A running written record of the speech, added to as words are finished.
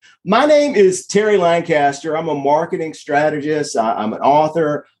My name is Terry Lancaster. I'm a marketing strategist. I'm an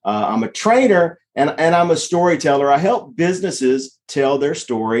author. I'm a trainer, and I'm a storyteller. I help businesses tell their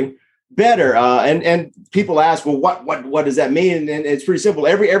story better. And people ask, well, what does that mean? And it's pretty simple.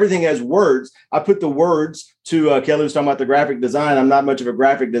 Everything has words. I put the words to Kelly was talking about the graphic design. I'm not much of a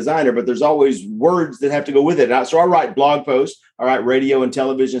graphic designer, but there's always words that have to go with it. So I write blog posts. I write radio and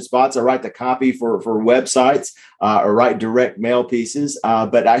television spots. I write the copy for websites. I write direct mail pieces.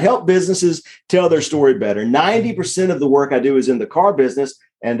 But I help businesses tell their story better. 90% of the work I do is in the car business.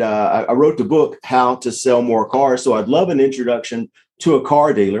 And I wrote the book, How to Sell More Cars. So I'd love an introduction to a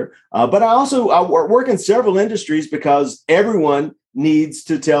car dealer. But I work in several industries because everyone needs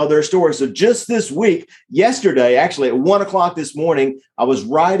to tell their story. So just this week, yesterday, actually at 1:00 this morning, I was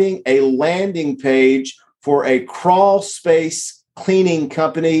writing a landing page for a crawl space cleaning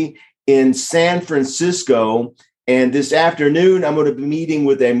company in San Francisco. And this afternoon, I'm going to be meeting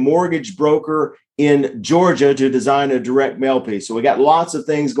with a mortgage broker in Georgia to design a direct mail piece. So we got lots of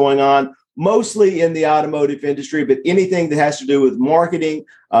things going on, mostly in the automotive industry, but anything that has to do with marketing,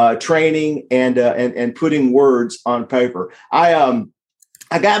 training, and putting words on paper. I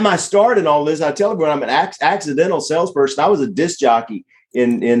got my start in all this. I tell everyone I'm an accidental salesperson. I was a disc jockey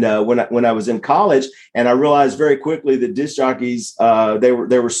when I was in college, and I realized very quickly that disc jockeys they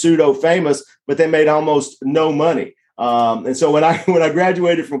were pseudo famous, but they made almost no money. And so when I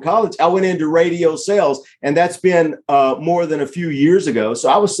graduated from college, I went into radio sales, and that's been more than a few years ago. So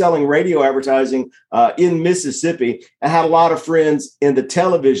I was selling radio advertising in Mississippi. I had a lot of friends in the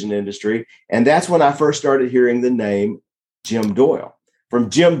television industry, and that's when I first started hearing the name Jim Doyle. From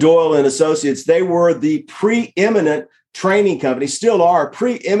Jim Doyle and Associates, they were the preeminent training company, still are a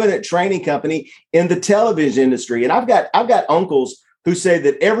preeminent training company in the television industry. And I've got uncles who say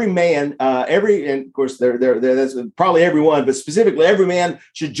that every man, and of course that's probably everyone, but specifically every man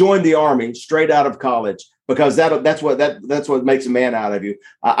should join the Army straight out of college, because that's what makes a man out of you.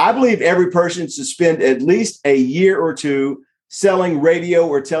 I believe every person should spend at least a year or two selling radio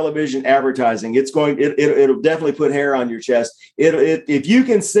or television advertising. It'll definitely put hair on your chest. If you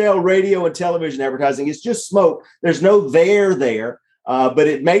can sell radio and television advertising, it's just smoke. There's no there. But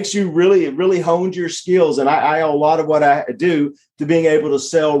it makes you it really hones your skills. And I owe a lot of what I do to being able to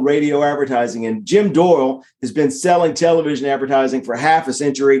sell radio advertising. And Jim Doyle has been selling television advertising for half a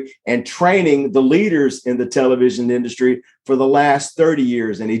century and training the leaders in the television industry for the last 30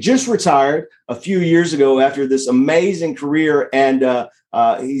 years. And he just retired a few years ago after this amazing career. And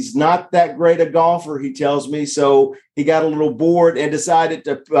he's not that great a golfer, he tells me. So he got a little bored and decided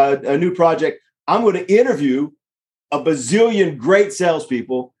a new project. I'm going to interview a bazillion great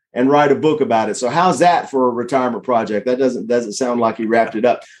salespeople and write a book about it. So how's that for a retirement project? That doesn't sound like he wrapped it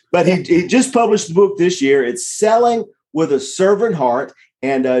up. But he just published the book this year. It's Selling with a Servant Heart.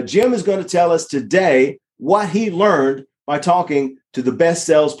 And Jim is going to tell us today what he learned by talking to the best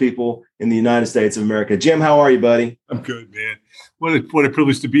salespeople in the United States of America. Jim, how are you, buddy? I'm good, man. What a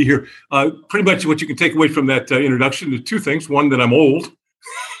privilege to be here. Pretty much what you can take away from that introduction is two things. One, that I'm old.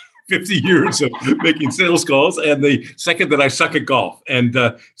 50 years of making sales calls, and the second, that I suck at golf. And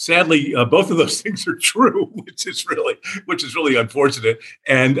sadly, both of those things are true, which is really unfortunate.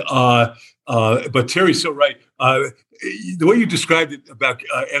 And but Terry's so right. The way you described it about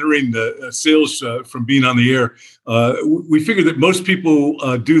entering the sales from being on the air, we figure that most people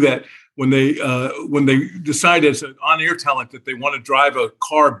do that when they decide as an on-air talent that they want to drive a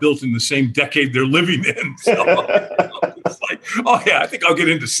car built in the same decade they're living in. So it's like, oh yeah, I think I'll get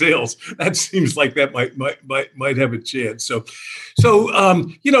into sales. That seems like that might have a chance. So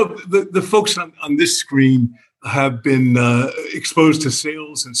the folks on this screen have been exposed to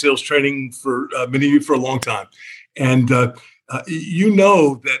sales and sales training for many of you for a long time, and you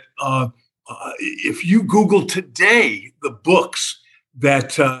know that if you Google today the books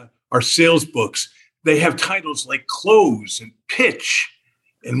that are sales books, they have titles like Close and Pitch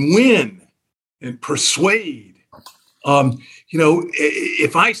and Win and Persuade.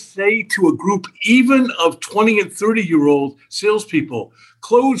 If I say to a group, even of 20 and 30-year-old salespeople,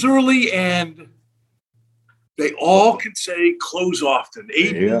 close early, and they all can say close often.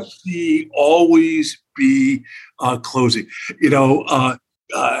 ABC, always be closing.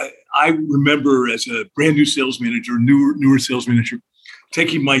 I remember as a brand new sales manager, newer sales manager,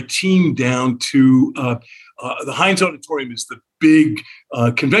 taking my team down to the Heinz Auditorium is the big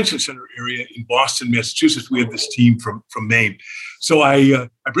convention center area in Boston, Massachusetts. We have this team from Maine. So I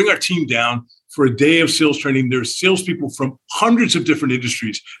bring our team down for a day of sales training. There's salespeople from hundreds of different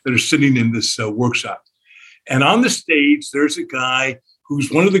industries that are sitting in this workshop. And on the stage, there's a guy who's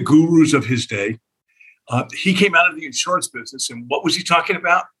one of the gurus of his day. He came out of the insurance business. And what was he talking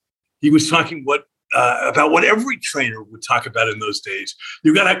about? he was talking about what every trainer would talk about in those days.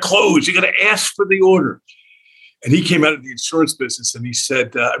 You got to close. You got to ask for the order. And he came out of the insurance business, and he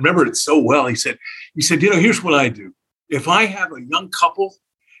said, I remember it so well. He said, here's what I do. If I have a young couple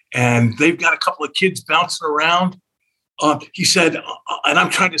and they've got a couple of kids bouncing around, he said, and I'm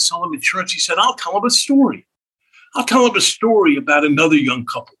trying to sell them insurance. He said, I'll tell them a story. I'll tell them a story about another young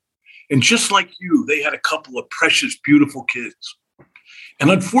couple. And just like you, they had a couple of precious, beautiful kids. And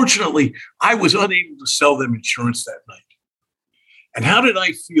unfortunately, I was unable to sell them insurance that night. And how did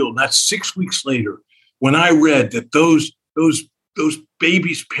I feel? Not 6 weeks later, when I read that those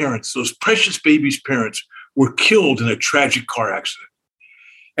babies' parents, those precious babies' parents, were killed in a tragic car accident.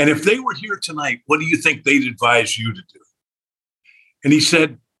 And if they were here tonight, what do you think they'd advise you to do? And he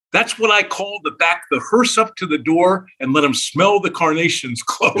said, that's what I call back the hearse up to the door and let them smell the carnations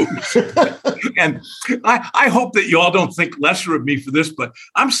close. And I hope that you all don't think lesser of me for this, but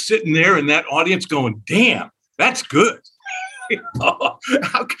I'm sitting there in that audience going, damn, that's good. How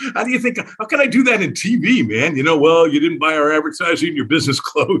do you think, how can I do that in TV, man? Well, you didn't buy our advertising, your business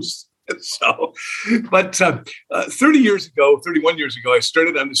closed. So, but 31 years ago, I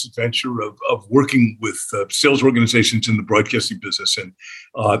started on this adventure of working with sales organizations in the broadcasting business, and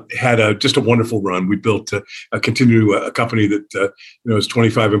had just a wonderful run. We built a company that has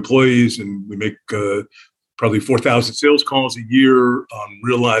 25 employees, and we make probably 4,000 sales calls a year on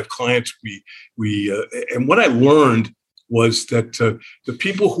real live clients. And what I learned was that the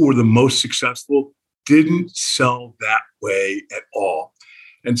people who were the most successful didn't sell that way at all.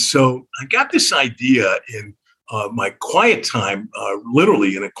 And so I got this idea in my quiet time,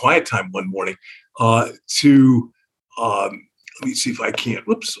 literally in a quiet time one morning, to let me see if I can.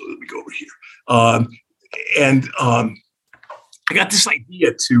 Whoops, let me go over here. I got this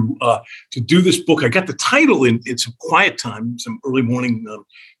idea to do this book. I got the title in some quiet time, some early morning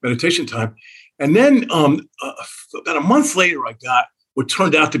meditation time. And then about a month later, I got what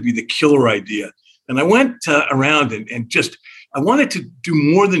turned out to be the killer idea. And I went around and just, I wanted to do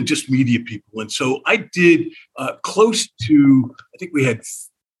more than just media people. And so I did close to, I think we had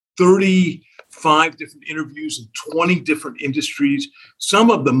 35 different interviews in 20 different industries, some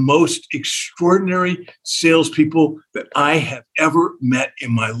of the most extraordinary salespeople that I have ever met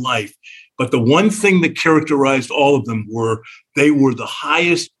in my life. But the one thing that characterized all of them were they were the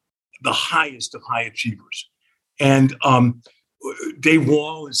highest of high achievers. And Dave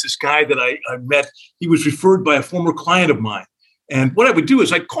Wall is this guy that I met. He was referred by a former client of mine. And what I would do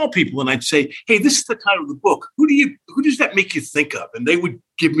is I'd call people and I'd say, hey, this is the title of the book. Who does that make you think of? And they would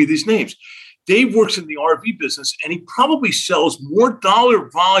give me these names. Dave works in the RV business, and he probably sells more dollar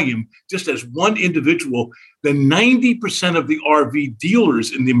volume just as one individual than 90% of the RV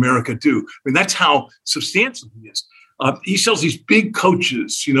dealers in America do. I mean, that's how substantial he is. He sells these big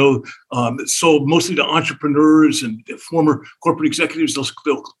coaches, that sold mostly to entrepreneurs and former corporate executives.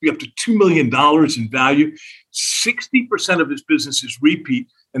 They'll be up to $2 million in value. 60% of his business is repeat,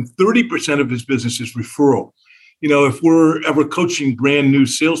 and 30% of his business is referral. If we're ever coaching brand new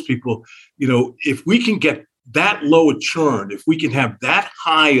salespeople, if we can get that low a churn, if we can have that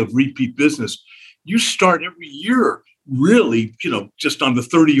high of repeat business, you start every year really, just on the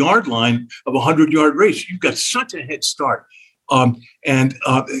 30-yard line of a 100-yard race. You've got such a head start. And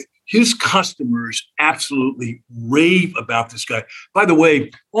his customers absolutely rave about this guy. By the way,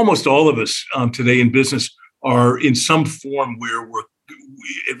 almost all of us today in business are in some form where we're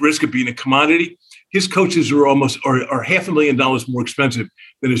at risk of being a commodity. His coaches are $500,000 more expensive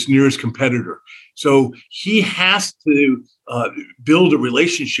than his nearest competitor. So he has to build a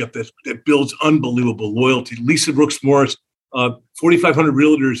relationship that builds unbelievable loyalty. Lisa Brooks Morris, 4,500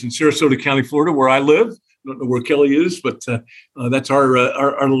 realtors in Sarasota County, Florida, where I live. I don't know where Kelly is, but that's our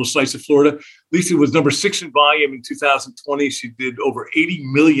little slice of Florida. Lisa was number 6 in volume in 2020. She did over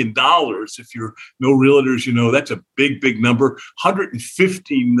 $80 million. If you're no realtors, that's a big, big number.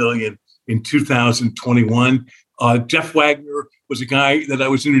 $115 million in 2021. Jeff Wagner was a guy that I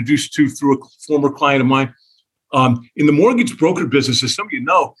was introduced to through a former client of mine. In the mortgage broker business, as some of you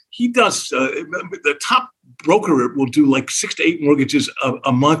know, he does, the top broker will do like 6 to 8 mortgages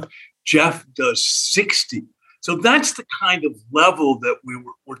a month. Jeff does 60. So that's the kind of level that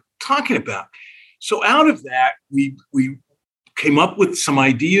we're talking about. So out of that, we came up with some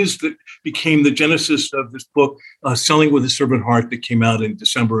ideas that became the genesis of this book, Selling with a Servant Heart, that came out in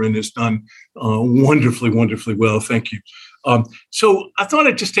December and has done wonderfully, wonderfully well. Thank you. So I thought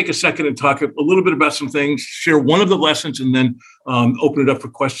I'd just take a second and talk a little bit about some things, share one of the lessons, and then open it up for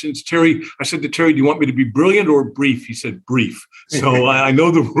questions. Terry, I said to Terry, do you want me to be brilliant or brief? He said brief. So I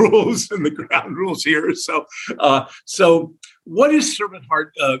know the rules and the ground rules here. So what is servant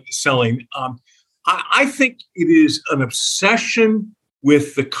heart selling? I think it is an obsession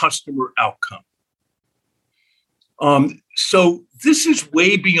with the customer outcome. So this is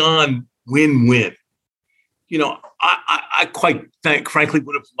way beyond win-win. I quite frankly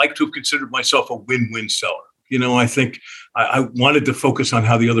would have liked to have considered myself a win-win seller. I think I wanted to focus on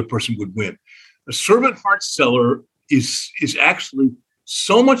how the other person would win. A servant heart seller is actually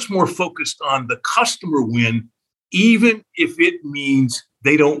so much more focused on the customer win, even if it means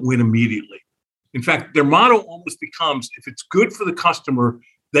they don't win immediately. In fact, their motto almost becomes, if it's good for the customer,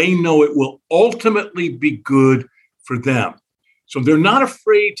 they know it will ultimately be good for them. So they're not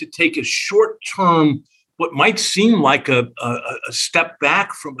afraid to take a short-term, what might seem like a step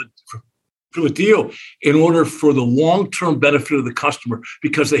back from a deal in order for the long-term benefit of the customer,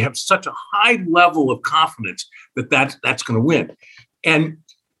 because they have such a high level of confidence that that's going to win. And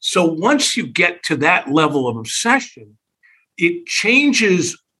so once you get to that level of obsession, it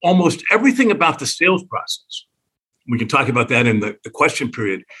changes almost everything about the sales process. We can talk about that in the question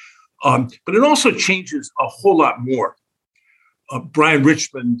period. But it also changes a whole lot more. Brian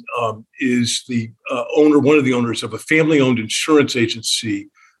Richmond is one of the owners of a family-owned insurance agency,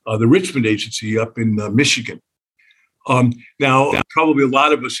 the Richmond Agency up in Michigan. Now, probably a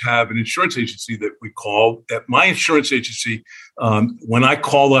lot of us have an insurance agency that we call. At my insurance agency, when I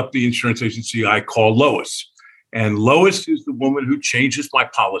call up the insurance agency, I call Lois. And Lois is the woman who changes my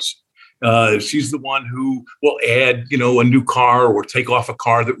policy. She's the one who will add, a new car or take off a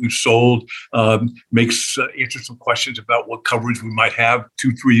car that we've sold, answers some questions about what coverage we might have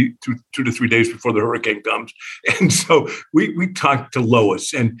 2 to 3 days before the hurricane comes. And so we talk to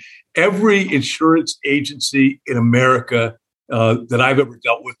Lois. And every insurance agency in America that I've ever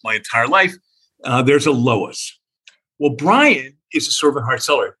dealt with my entire life, there's a Lois. Well, Brian is a servant heart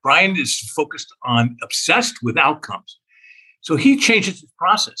seller. Brian is obsessed with outcomes. So he changes his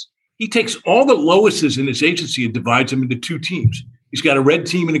process. He takes all the Loises in his agency and divides them into 2 teams. He's got a red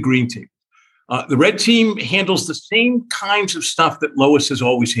team and a green team. The red team handles the same kinds of stuff that Lois has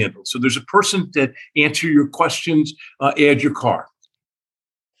always handled. So there's a person to answer your questions, add your car.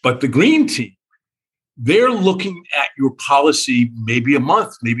 But the green team, they're looking at your policy maybe a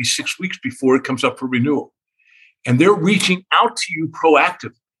month, maybe 6 weeks before it comes up for renewal. And they're reaching out to you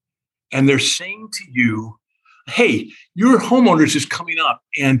proactively. And they're saying to you, hey, your homeowners is coming up,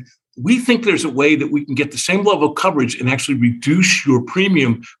 and we think there's a way that we can get the same level of coverage and actually reduce your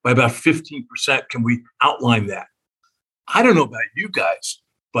premium by about 15%. Can we outline that? I don't know about you guys,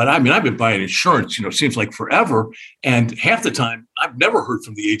 but I've been buying insurance, seems like forever. And half the time I've never heard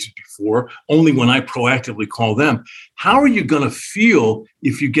from the agent before, only when I proactively call them. How are you going to feel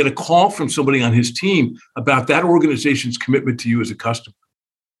if you get a call from somebody on his team about that organization's commitment to you as a customer?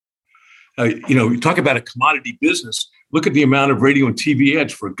 You talk about a commodity business. Look at the amount of radio and TV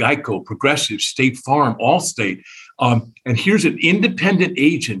ads for Geico, Progressive, State Farm, Allstate. And here's an independent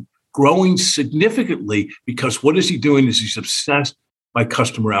agent growing significantly because what is he doing is he's obsessed by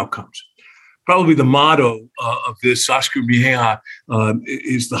customer outcomes. Probably the motto of this, Oscar Mejia,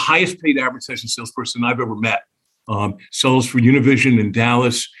 is the highest paid advertising salesperson I've ever met. Sells for Univision in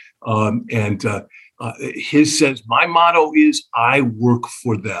Dallas. His says, my motto is, I work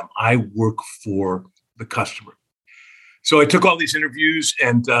for them. I work for the customer. So I took all these interviews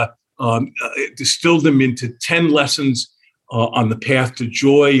and distilled them into 10 lessons on the path to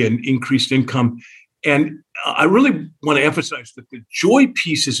joy and increased income. And I really want to emphasize that the joy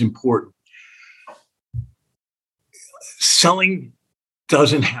piece is important. Selling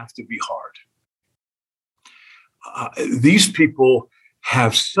doesn't have to be hard. These people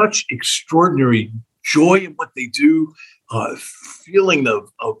have such extraordinary joy in what they do, feeling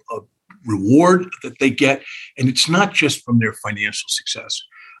of reward that they get. And it's not just from their financial success.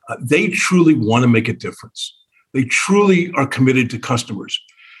 They truly want to make a difference. They truly are committed to customers.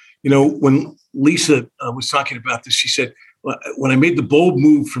 When Lisa was talking about this, she said, when I made the bold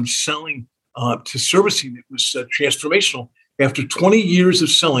move from selling to servicing, it was transformational. After 20 years of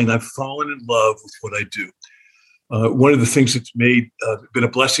selling, I've fallen in love with what I do. One of the things that's been a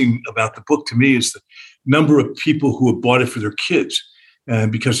blessing about the book to me is the number of people who have bought it for their kids,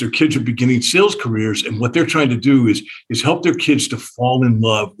 and because their kids are beginning sales careers, and what they're trying to do is help their kids to fall in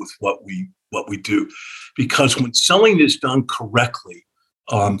love with what we do. Because when selling is done correctly,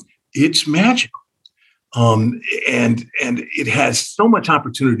 it's magical, and it has so much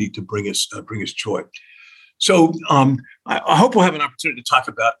opportunity to bring us joy. So I hope we'll have an opportunity to talk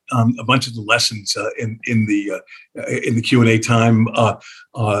about a bunch of the lessons in the Q&A time.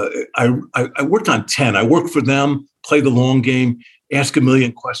 I worked on 10. I work for them, play the long game, ask a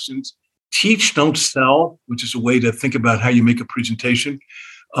million questions, teach, don't sell, which is a way to think about how you make a presentation.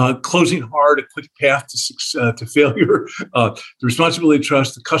 Closing hard, a quick path to failure. The responsibility to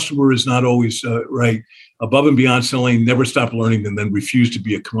trust, the customer is not always right. Above and beyond selling, never stop learning, and then refuse to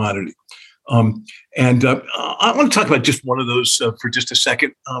be a commodity. I want to talk about just one of those for just a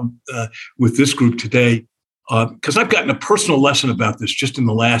second with this group today, because I've gotten a personal lesson about this just in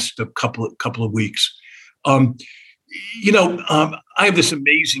the last couple of weeks. I have this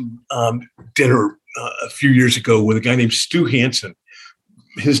amazing dinner a few years ago with a guy named Stu Hansen.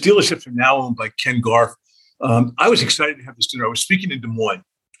 His dealerships are now owned by Ken Garff. I was excited to have this dinner. I was speaking in Des Moines,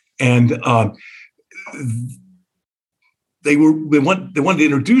 and they wanted to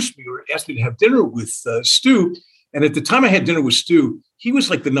introduce me or ask me to have dinner with Stu. And at the time I had dinner with Stu, he was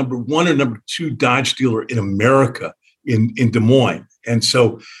like the number 1 or number 2 Dodge dealer in America in Des Moines. And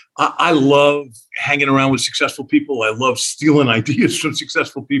so I love hanging around with successful people. I love stealing ideas from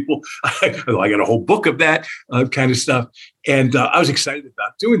successful people. I got a whole book of that kind of stuff. And I was excited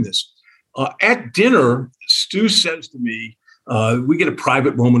about doing this. At dinner, Stu says to me, we get a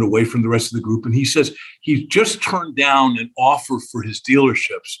private moment away from the rest of the group. And he says he's just turned down an offer for his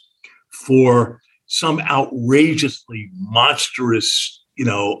dealerships for some outrageously monstrous,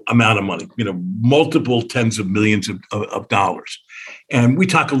 amount of money, multiple tens of millions of dollars. And we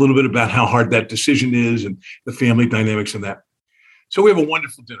talk a little bit about how hard that decision is and the family dynamics and that. So we have a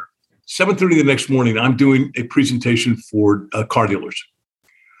wonderful dinner. 7:30 the next morning, I'm doing a presentation for car dealers.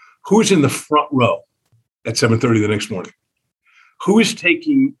 Who's in the front row at 7:30 the next morning? Who is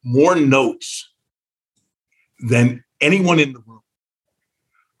taking more notes than anyone in the room?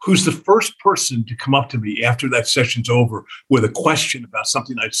 Who's the first person to come up to me after that session's over with a question about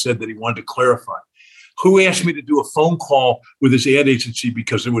something I'd said that he wanted to clarify? Who asked me to do a phone call with his ad agency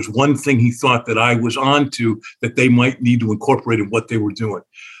because there was one thing he thought that I was onto that they might need to incorporate in what they were doing?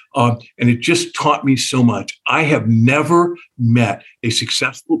 And it just taught me so much. I have never met a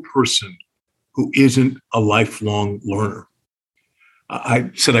successful person who isn't a lifelong learner.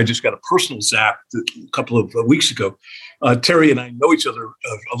 I said I just got a personal zap a couple of weeks ago. Terry and I know each other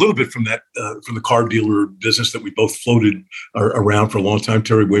a little bit from the car dealer business that we both floated around for a long time.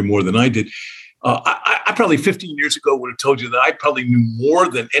 Terry way more than I did. I probably 15 years ago would have told you that I probably knew more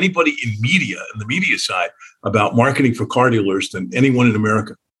than anybody in the media side, about marketing for car dealers than anyone in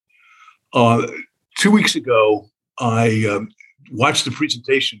America. 2 weeks ago, I watched a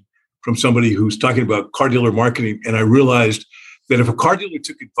presentation from somebody who's talking about car dealer marketing, and I realized that if a car dealer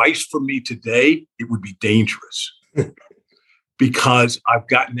took advice from me today, it would be dangerous because I've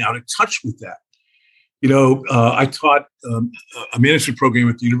gotten out of touch with that. I taught a management program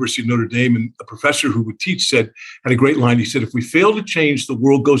at the University of Notre Dame, and a professor who would teach had a great line. He said, if we fail to change, the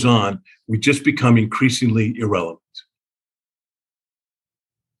world goes on. We just become increasingly irrelevant.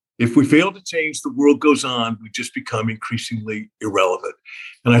 If we fail to change, the world goes on. We just become increasingly irrelevant.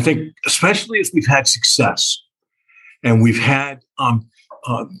 And I think, especially as we've had success, and we've had,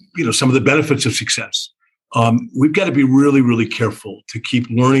 some of the benefits of success. We've got to be really, really careful to keep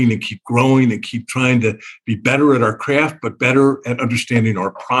learning and keep growing and keep trying to be better at our craft, but better at understanding our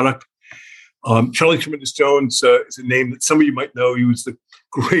product. Charlie Tremendous Jones is a name that some of you might know. He was the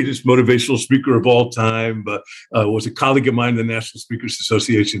greatest motivational speaker of all time, was a colleague of mine in the National Speakers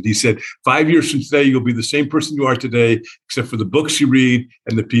Association. He said, 5 years from today, you'll be the same person you are today, except for the books you read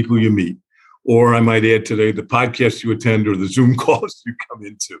and the people you meet. Or I might add today, the podcasts you attend or the Zoom calls you come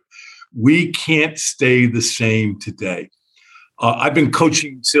into. We can't stay the same today. I've been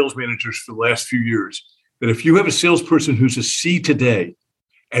coaching sales managers for the last few years that if you have a salesperson who's a C today,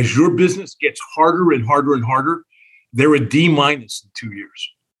 as your business gets harder and harder and harder, they're a D- in 2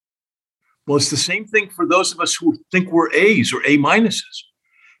 years. Well, it's the same thing for those of us who think we're A's or A-.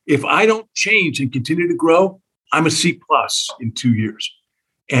 If I don't change and continue to grow, I'm a C+ in 2 years.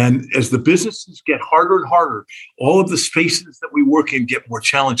 And as the businesses get harder and harder, all of the spaces that we work in get more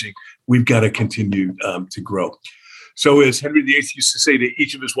challenging. We've got to continue to grow. So as Henry VIII used to say to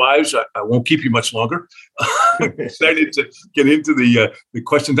each of his wives, I won't keep you much longer. I'm excited to get into the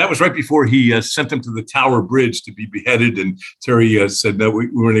question. That was right before he sent them to the Tower Bridge to be beheaded. And Terry said, no, we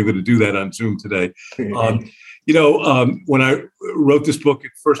weren't able to do that on Zoom today. When I wrote this book,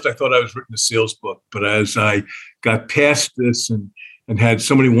 at first I thought I was writing a sales book. But as I got past this and had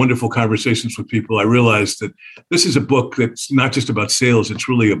so many wonderful conversations with people, I realized that this is a book that's not just about sales. It's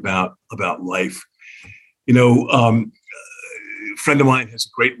really about life. friend of mine has a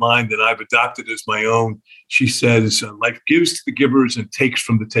great line that I've adopted as my own. She says, life gives to the givers and takes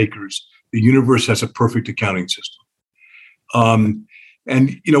from the takers. The universe has a perfect accounting system.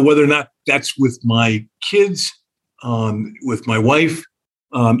 And, whether or not that's with my kids, with my wife,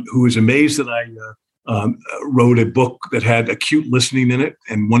 who is amazed that I wrote a book that had acute listening in it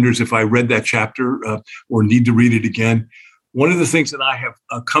and wonders if I read that chapter or need to read it again. One of the things that I have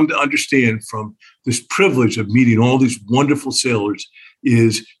come to understand from this privilege of meeting all these wonderful sailors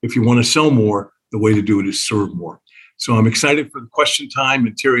is if you want to sell more, the way to do it is serve more. So I'm excited for the question time.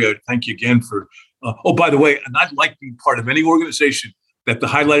 And Terry, I thank you again for, by the way, and I'd like being part of any organization that the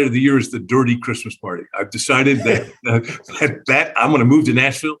highlight of the year is the dirty Christmas party. I've decided that I'm going to move to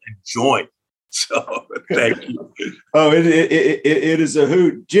Nashville and join. So thank you. Oh, it is a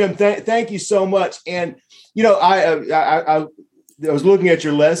hoot. Jim, thank you so much. And, I was looking at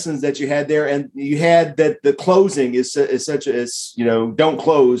your lessons that you had there, and you had that the closing is such as, don't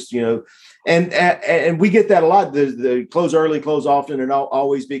close, and we get that a lot. The close early, close often, and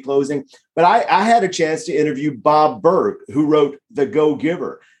always be closing. But I had a chance to interview Bob Burg, who wrote The Go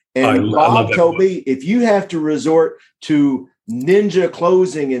Giver. And Bob told me if you have to resort to ninja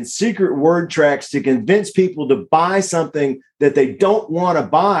closing and secret word tracks to convince people to buy something that they don't want to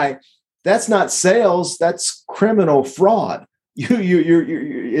buy, that's not sales, that's criminal fraud. So we've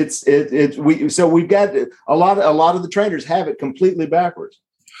got a lot of the trainers have it completely backwards.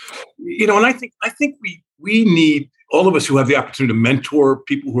 And I think we need, all of us who have the opportunity to mentor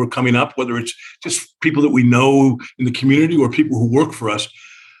people who are coming up, whether it's just people that we know in the community or people who work for us.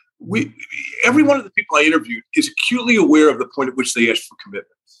 Every one of the people I interviewed is acutely aware of the point at which they ask for commitment.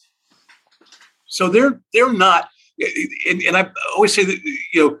 So they're not, and I always say that,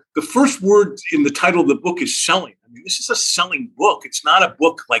 the first word in the title of the book is selling. I mean, this is a selling book. It's not a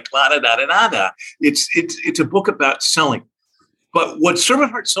book like la da da da da da. It's a book about selling. But what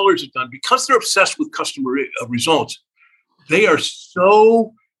Servant Heart Sellers have done, because they're obsessed with customer results, they are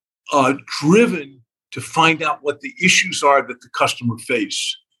so driven to find out what the issues are that the customer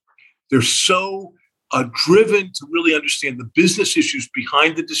face. They're so driven to really understand the business issues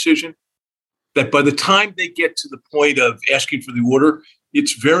behind the decision that by the time they get to the point of asking for the order,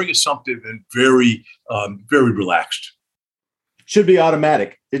 it's very assumptive and very, very relaxed. Should be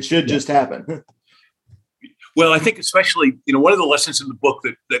automatic. It should just happen. Well, I think especially, one of the lessons in the book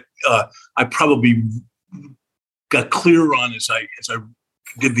that I probably got clearer on as I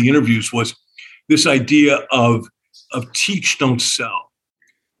did the interviews was this idea of teach, don't sell.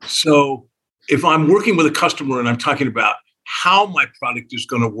 So if I'm working with a customer and I'm talking about how my product is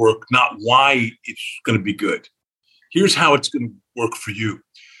going to work, not why it's going to be good, here's how it's going to work for you.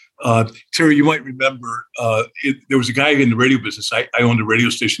 Terry, you might remember there was a guy in the radio business. I owned a radio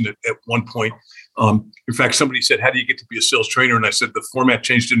station at one point. In fact, somebody said, how do you get to be a sales trainer? And I said, the format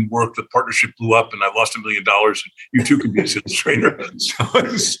change didn't work. The partnership blew up and I lost $1 million. And you too can be a sales trainer,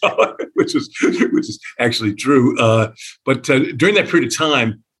 which is actually true. But during that period of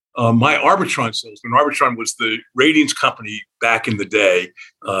time, my Arbitron salesman, Arbitron was the ratings company back in the day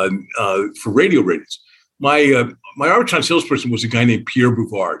for radio ratings. My Arbitron salesperson was a guy named Pierre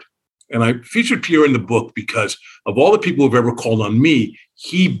Bouvard. And I featured Pierre in the book because of all the people who've ever called on me,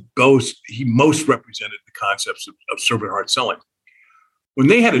 he most represented the concepts of servant heart selling. When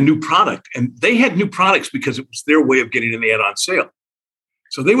they had a new product, and they had new products because it was their way of getting an add-on sale.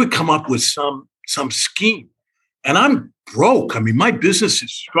 So they would come up with some scheme. And I'm broke. I mean, my business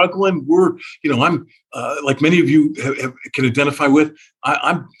is struggling. I'm like many of you can identify with.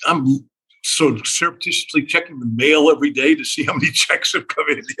 I'm so surreptitiously checking the mail every day to see how many checks have come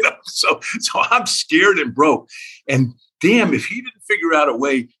in. So I'm scared and broke. And damn, if he didn't figure out a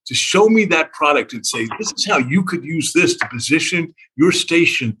way to show me that product and say, this is how you could use this to position your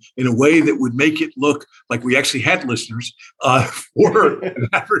station in a way that would make it look like we actually had listeners for an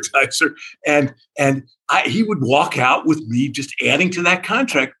advertiser. And he would walk out with me just adding to that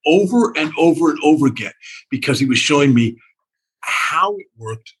contract over and over and over again because he was showing me how it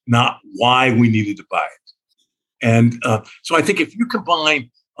worked, not why we needed to buy it. And so I think if you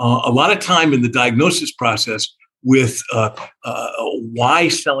combine a lot of time in the diagnosis process with why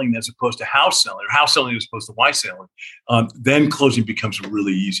selling as opposed to how selling, or how selling as opposed to why selling, then closing becomes a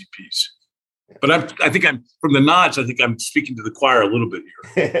really easy piece. But I think I'm from the nods. I think I'm speaking to the choir a little bit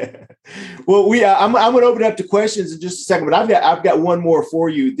here. Well, I'm going to open it up to questions in just a second, but I've got one more for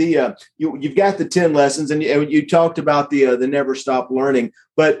you. You've got the 10 lessons, and you talked about the never stop learning.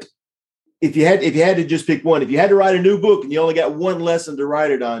 But if you had to just pick one, if you had to write a new book and you only got one lesson to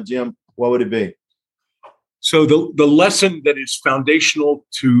write it on, Jim, what would it be? So the lesson that is foundational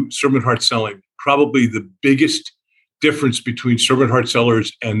to servant heart selling, probably the biggest difference between servant heart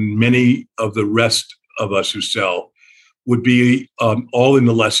sellers and many of the rest of us who sell would be all in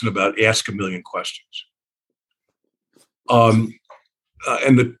the lesson about ask a million questions. And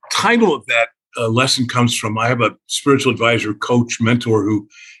the title of that lesson comes from, I have a spiritual advisor, coach, mentor who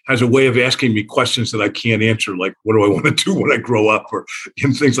has a way of asking me questions that I can't answer, like, what do I want to do when I grow up, or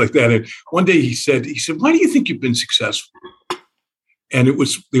things like that. And one day he said, why do you think you've been successful? And it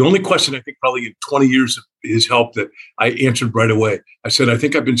was the only question, I think, probably in 20 years of his help that I answered right away. I said, I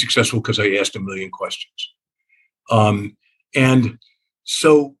think I've been successful because I asked a million questions. And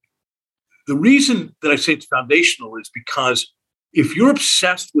so the reason that I say it's foundational is because if you're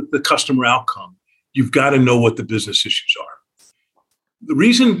obsessed with the customer outcome, you've got to know what the business issues are. The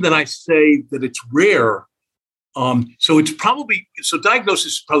reason that I say that it's rare, so diagnosis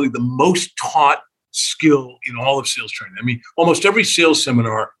is probably the most taught skill in all of sales training. I mean, almost every sales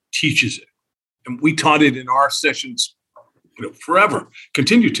seminar teaches it. And we taught it in our sessions, forever,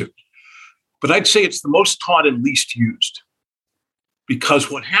 continue to. But I'd say it's the most taught and least used.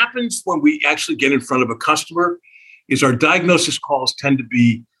 Because what happens when we actually get in front of a customer is our diagnosis calls tend to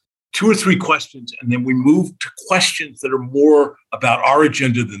be 2 or 3 questions, and then we move to questions that are more about our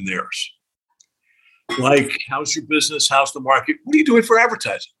agenda than theirs. Like, how's your business? How's the market? What are you doing for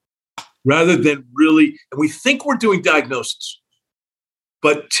advertising? Rather than really, and we think we're doing diagnosis,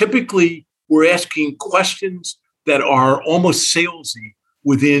 but typically we're asking questions that are almost salesy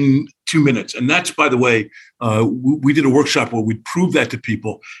within 2 minutes. And that's, by the way, we did a workshop where we proved that to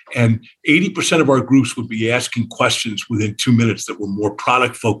people, and 80% of our groups would be asking questions within 2 minutes that were more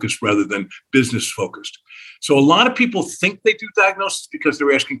product focused rather than business focused. So a lot of people think they do diagnosis because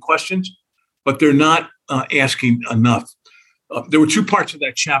they're asking questions, but they're not asking enough. There were 2 parts of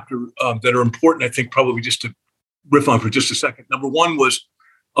that chapter that are important, I think, probably just to riff on for just a second. Number one was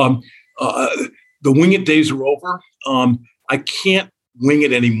the wing it days are over. I can't wing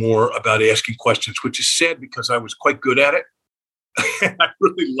it anymore about asking questions, which is sad because I was quite good at it. I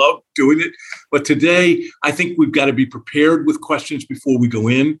really love doing it. But today, I think we've got to be prepared with questions before we go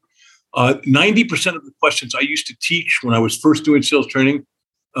in. 90% of the questions I used to teach when I was first doing sales training,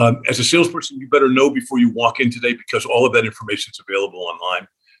 as a salesperson, you better know before you walk in today because all of that information is available online.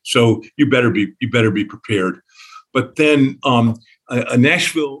 So you better be prepared. But then a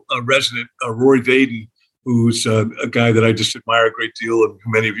Nashville resident, Rory Vaden, who's a guy that I just admire a great deal and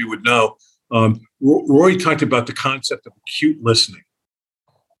who many of you would know, Rory talked about the concept of acute listening.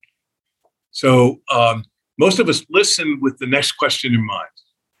 So most of us listen with the next question in mind.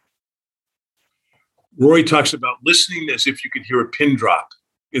 Rory talks about listening as if you could hear a pin drop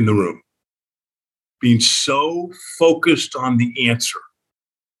in the room, being so focused on the answer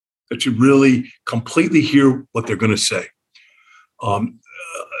that you really completely hear what they're going to say.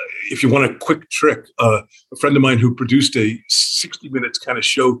 If you want a quick trick, a friend of mine who produced a 60 minutes kind of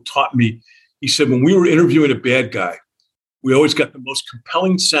show taught me, he said, when we were interviewing a bad guy, we always got the most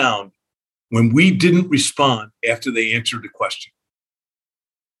compelling sound when we didn't respond after they answered the question.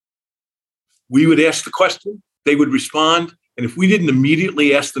 We would ask the question, they would respond, and if we didn't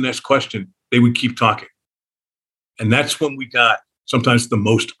immediately ask the next question, they would keep talking. And that's when we got sometimes the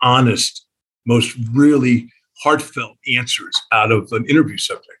most honest, most really heartfelt answers out of an interview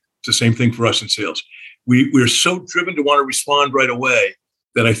subject. It's the same thing for us in sales. We're so driven to want to respond right away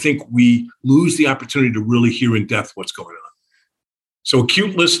that I think we lose the opportunity to really hear in depth what's going on. So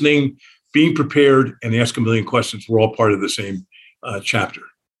acute listening, being prepared, and ask a million questions were all part of the same chapter.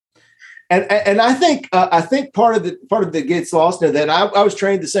 And I think part of the gets lost in that. I was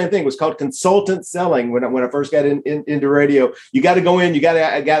trained the same thing. It was called consultant selling when I first got into radio. You got to go in, you got to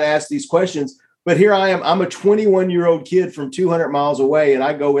ask these questions. But here I am. I'm a 21-year-old kid from 200 miles away, and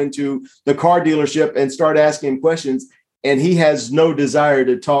I go into the car dealership and start asking him questions, and he has no desire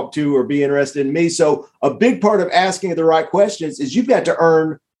to talk to or be interested in me. So a big part of asking the right questions is you've got to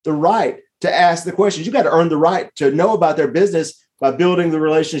earn the right to ask the questions. You've got to earn the right to know about their business by building the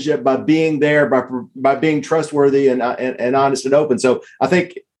relationship, by being there, by being trustworthy and honest and open. So I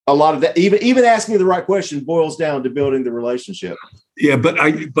think a lot of that, even asking the right question, boils down to building the relationship. Yeah, but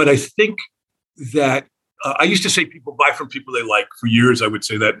I think that I used to say people buy from people they like. For years, I would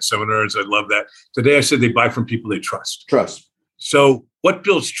say that in seminars. I love that. Today, I said they buy from people they trust. Trust. So what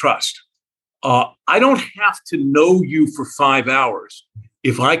builds trust? I don't have to know you for 5 hours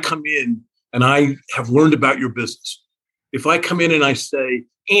if I come in and I have learned about your business. If I come in and I say,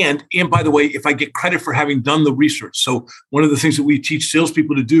 and by the way, if I get credit for having done the research. So one of the things that we teach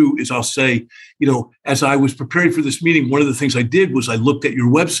salespeople to do is I'll say, as I was preparing for this meeting, one of the things I did was I looked at your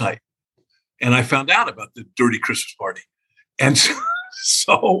website and I found out about the dirty Christmas party. And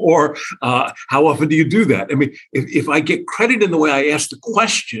So, or how often do you do that? I mean, if I get credit in the way I ask the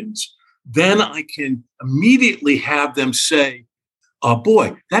questions, then I can immediately have them say,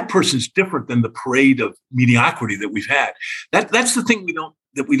 boy, that person's different than the parade of mediocrity that we've had. That's the thing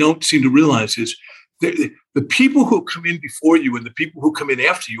we don't seem to realize is the people who come in before you and the people who come in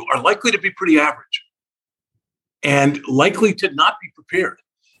after you are likely to be pretty average and likely to not be prepared.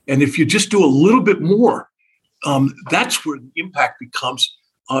 And if you just do a little bit more, that's where the impact becomes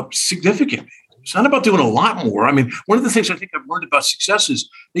significant. It's not about doing a lot more. I mean, one of the things I think I've learned about success is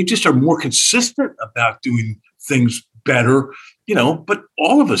they just are more consistent about doing things better, but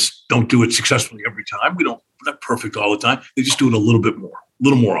all of us don't do it successfully every time. We're not perfect all the time. They just do it a little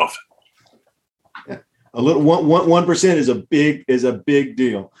more often. Yeah. A little 1% is a big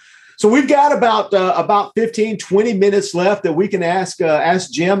deal. So we've got about 15, 20 minutes left that we can ask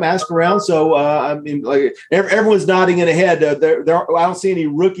Jim, ask around. So everyone's nodding in ahead. I don't see any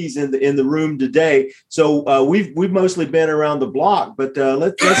rookies in the room today. So we've mostly been around the block. But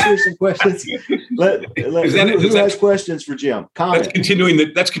let's hear some questions. Who has questions for Jim? Comment.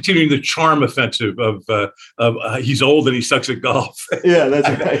 That's continuing the charm offensive of he's old and he sucks at golf. Yeah, that's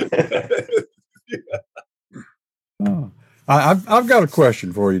right. Oh. I've got a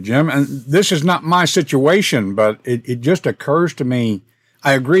question for you, Jim, and this is not my situation, but it just occurs to me.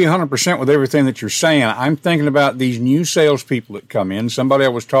 I agree 100% with everything that you're saying. I'm thinking about these new salespeople that come in. Somebody I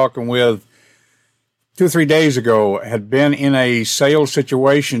was talking with 2 or 3 days ago had been in a sales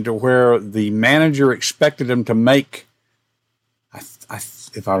situation to where the manager expected him to make,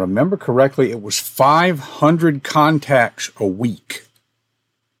 if I remember correctly, it was 500 contacts a week.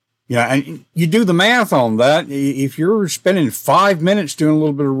 Yeah, and you do the math on that. If you're spending 5 minutes doing a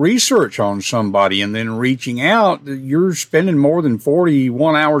little bit of research on somebody and then reaching out, you're spending more than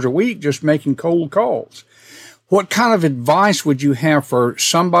 41 hours a week just making cold calls. What kind of advice would you have for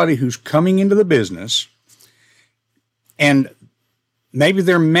somebody who's coming into the business and maybe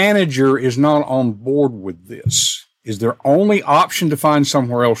their manager is not on board with this? Is their only option to find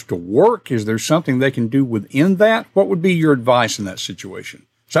somewhere else to work? Is there something they can do within that? What would be your advice in that situation?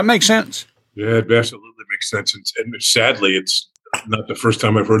 Does that make sense? Yeah, it absolutely makes sense. And sadly, it's not the first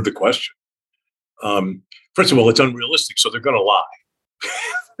time I've heard the question. First of all, it's unrealistic, so they're going to lie.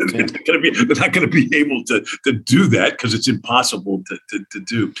 They're not going to be able to do that because it's impossible to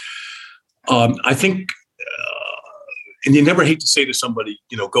do. I think, and you never hate to say to somebody,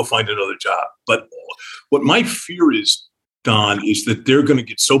 go find another job. But what my fear is, Don, is that they're going to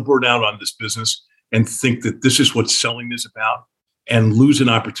get so burned out on this business and think that this is what selling is about, and lose an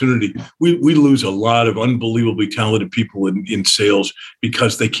opportunity. We lose a lot of unbelievably talented people in sales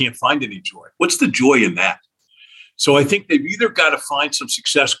because they can't find any joy. What's the joy in that? So I think they've either got to find some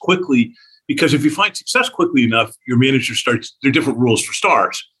success quickly, because if you find success quickly enough, your manager starts, there are different rules for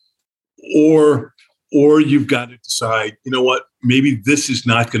stars. Or you've got to decide, you know what, maybe this is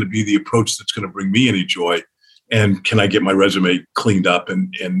not going to be the approach that's going to bring me any joy. And can I get my resume cleaned up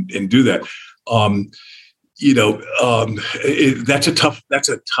and do that? That's a tough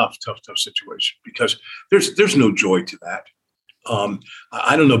situation because there's no joy to that.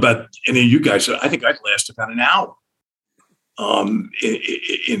 I don't know about any of you guys. I think I'd last about an hour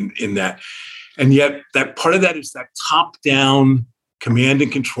in that. And yet that part of that is that top-down command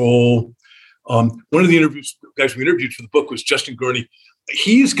and control. One of the guys we interviewed for the book was Justin Gurney.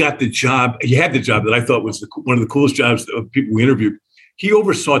 He's got the job. He had the job that I thought was one of the coolest jobs of people we interviewed. He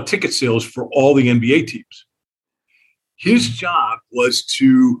oversaw ticket sales for all the NBA teams. His job was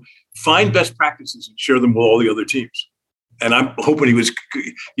to find best practices and share them with all the other teams. And I'm hoping I was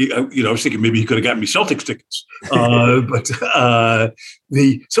thinking maybe he could have gotten me Celtics tickets.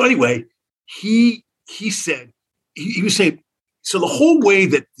 So anyway, he said, he was saying, so the whole way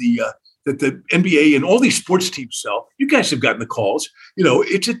that the NBA and all these sports teams sell, you guys have gotten the calls,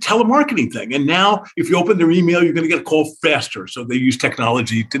 it's a telemarketing thing. And now if you open their email, you're going to get a call faster. So they use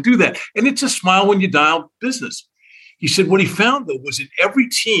technology to do that. And it's a smile when you dial business. He said what he found, though, was in every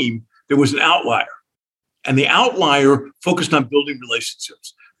team, there was an outlier. And the outlier focused on building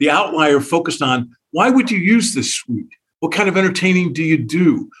relationships. The outlier focused on, why would you use this suite? What kind of entertaining do you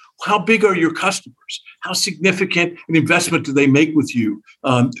do? How big are your customers? How significant an investment do they make with you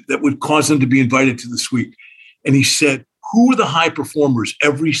that would cause them to be invited to the suite? And he said, who are the high performers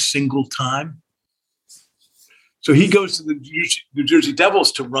every single time? So he goes to the New Jersey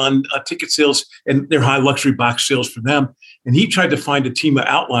Devils to run ticket sales and their high luxury box sales for them. And he tried to find a team of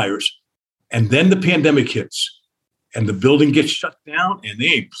outliers. And then the pandemic hits and the building gets shut down and they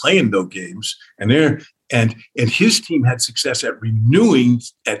ain't playing no games. And And his team had success at renewing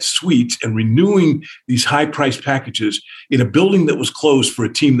at suites and renewing these high-priced packages in a building that was closed for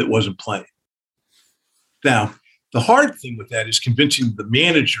a team that wasn't playing. Now, the hard thing with that is convincing the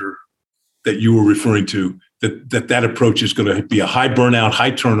manager that you were referring to that approach is going to be a high burnout,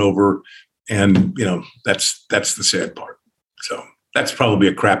 high turnover, and that's the sad part. So that's probably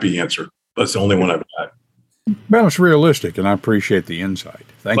a crappy answer, but it's the only one I've got. Well, it's realistic, and I appreciate the insight.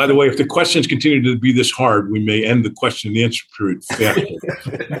 Thank you. By the way, if the questions continue to be this hard, we may end the question and answer period.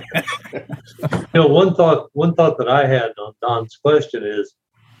 One thought that I had on Don's question is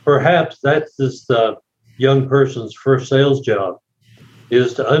perhaps that's this young person's first sales job,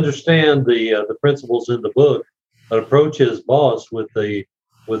 is to understand the principles in the book and approach his boss with the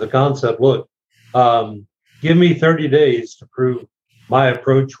concept. Look, give me 30 days to prove my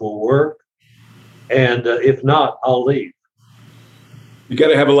approach will work. And if not, I'll leave. You got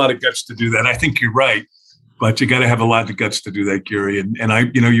to have a lot of guts to do that. I think you're right, but you got to have a lot of guts to do that, Gary. And I,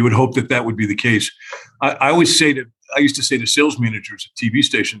 you would hope that would be the case. I used to say to sales managers at TV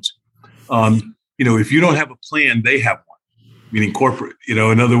stations, if you don't have a plan, they have one, meaning corporate. In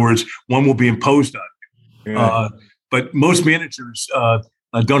other words, one will be imposed on you. Yeah. But most managers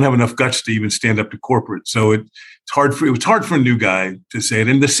don't have enough guts to even stand up to corporate. So it was hard for a new guy to say it.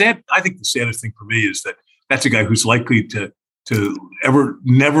 And I think the saddest thing for me is that that's a guy who's likely to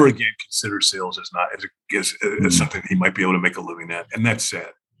never again consider sales as something he might be able to make a living at. And that's sad.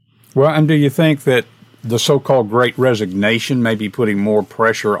 Well, and do you think that the so-called Great Resignation may be putting more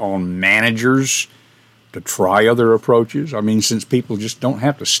pressure on managers to try other approaches? I mean, since people just don't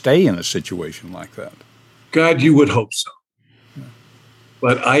have to stay in a situation like that. God, you would hope so.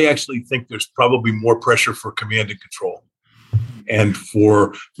 But I actually think there's probably more pressure for command and control and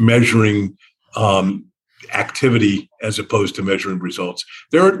for measuring activity as opposed to measuring results.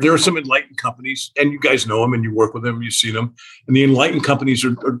 There are some enlightened companies, and you guys know them and you work with them, you've seen them, and the enlightened companies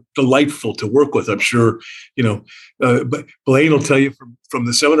are delightful to work with. I'm sure, but Blaine will tell you from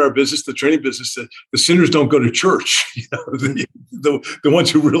the seminar business, the training business, that the sinners don't go to church. The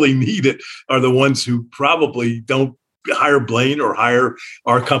ones who really need it are the ones who probably don't hire Blaine or hire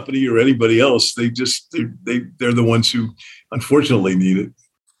our company or anybody else. They're the ones who unfortunately need it.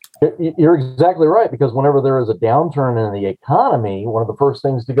 You're exactly right, because whenever there is a downturn in the economy, one of the first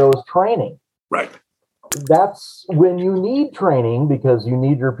things to go is training. Right. That's when you need training, because you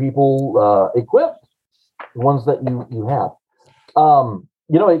need your people equipped, the ones that you have.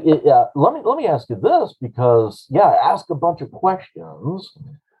 Let me ask you this, because ask a bunch of questions,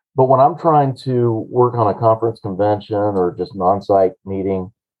 but when I'm trying to work on a conference, convention, or just an on-site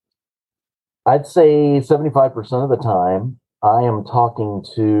meeting, I'd say 75% of the time I am talking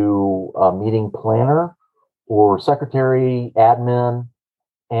to a meeting planner or secretary, admin.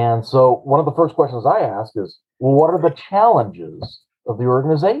 And so one of the first questions I ask is, well, what are the challenges of the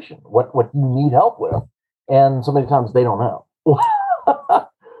organization? What you need help with? And so many times they don't know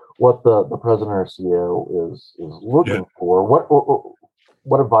what the president or CEO is looking for.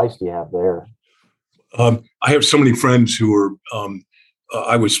 What advice do you have there? I have so many friends who are,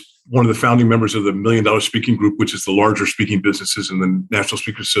 I was one of the founding members of the $1 Million Speaking Group, which is the larger speaking businesses in the National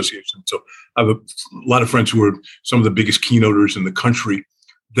Speakers Association. So I have a lot of friends who are some of the biggest keynoters in the country.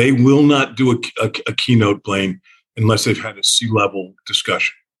 They will not do a keynote, Blaine, unless they've had a C-level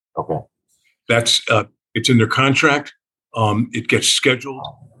discussion. Okay. That's it's in their contract. It gets scheduled.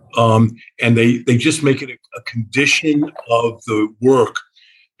 And they just make it a condition of the work,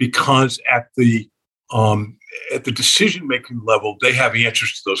 because at the decision-making level, they have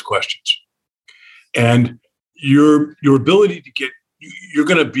answers to those questions. And your ability to you're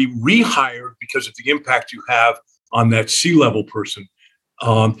going to be rehired because of the impact you have on that C-level person.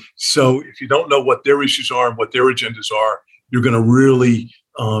 So if you don't know what their issues are and what their agendas are, you're going to really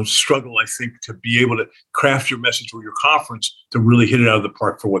struggle, I think, to be able to craft your message or your conference to really hit it out of the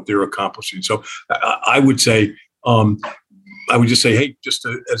park for what they're accomplishing. So I would say, hey, just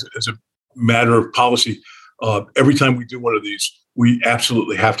as a matter of policy, every time we do one of these, we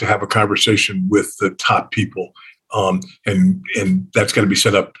absolutely have to have a conversation with the top people. And that's got to be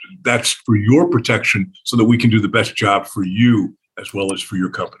set up. That's for your protection so that we can do the best job for you as well as for your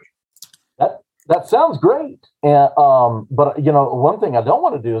company. That sounds great. And, but one thing I don't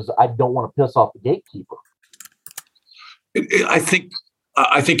want to do is I don't want to piss off the gatekeeper. I think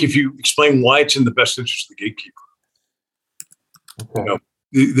if you explain why it's in the best interest of the gatekeeper, okay.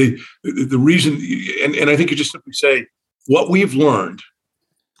 The reason, and I think you just simply say, what we've learned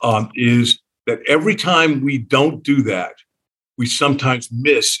is that every time we don't do that, we sometimes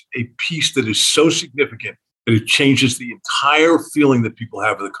miss a piece that is so significant that it changes the entire feeling that people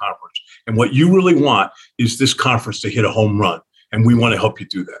have of the conference. And what you really want is this conference to hit a home run. And we want to help you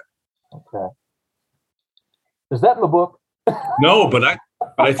do that. Okay. Is that in the book? No, but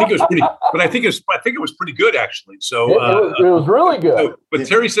I think it was pretty. But I think it was pretty good actually. So it was really good. But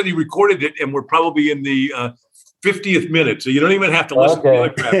Terry said he recorded it, and we're probably in the 50th minute, so you don't even have to listen to the other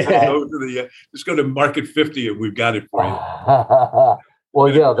crap. Just go to Market 50, and we've got it for you. Well,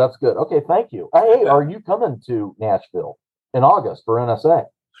 yeah, that's good. Okay, thank you. Hey, are you coming to Nashville in August for NSA?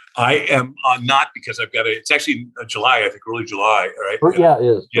 I am not, because I've got it's actually July, I think, early July. Right? Yeah, it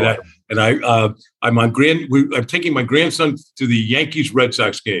is. I'm taking my grandson to the Yankees Red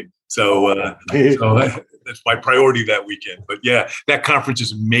Sox game. So that's my priority that weekend. But yeah, that conference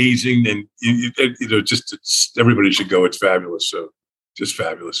is amazing, and everybody should go. It's fabulous. So just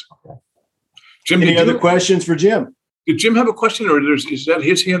fabulous. Okay. Jim, any other questions for Jim? Did Jim have a question, or is that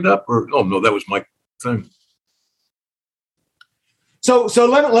his hand up? Or no, that was my thing. So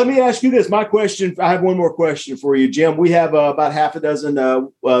let me ask you this. My question, I have one more question for you, Jim. We have about half a dozen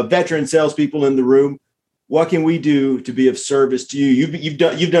veteran salespeople in the room. What can we do to be of service to you?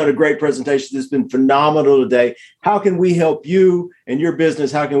 You've done a great presentation. It's been phenomenal today. How can we help you and your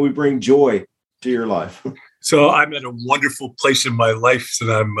business? How can we bring joy to your life? So I'm at a wonderful place in my life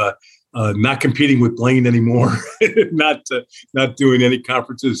that I'm not competing with Blaine anymore, not doing any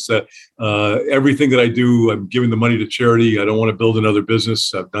conferences. Everything that I do, I'm giving the money to charity. I don't want to build another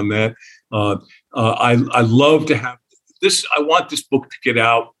business. I've done that. I love to have this. I want this book to get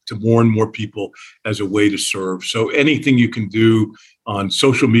out to more and more people as a way to serve. So anything you can do on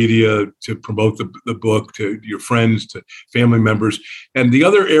social media to promote the book to your friends, to family members. And the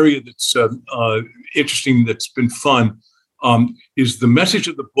other area that's interesting, that's been fun, is the message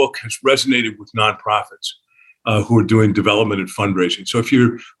of the book has resonated with nonprofits who are doing development and fundraising. So if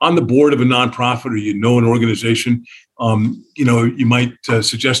you're on the board of a nonprofit, or you know an organization, you might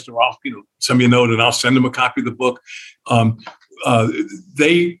suggest, or I'll send me a note and I'll send them a copy of the book.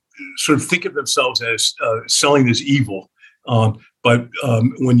 They sort of think of themselves as selling as evil. But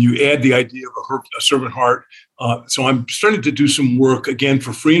when you add the idea of a servant heart, so I'm starting to do some work, again,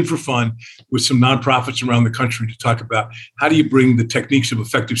 for free and for fun, with some nonprofits around the country to talk about how do you bring the techniques of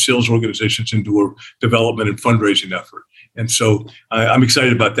effective sales organizations into a development and fundraising effort. And so I'm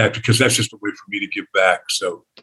excited about that, because that's just a way for me to give back. So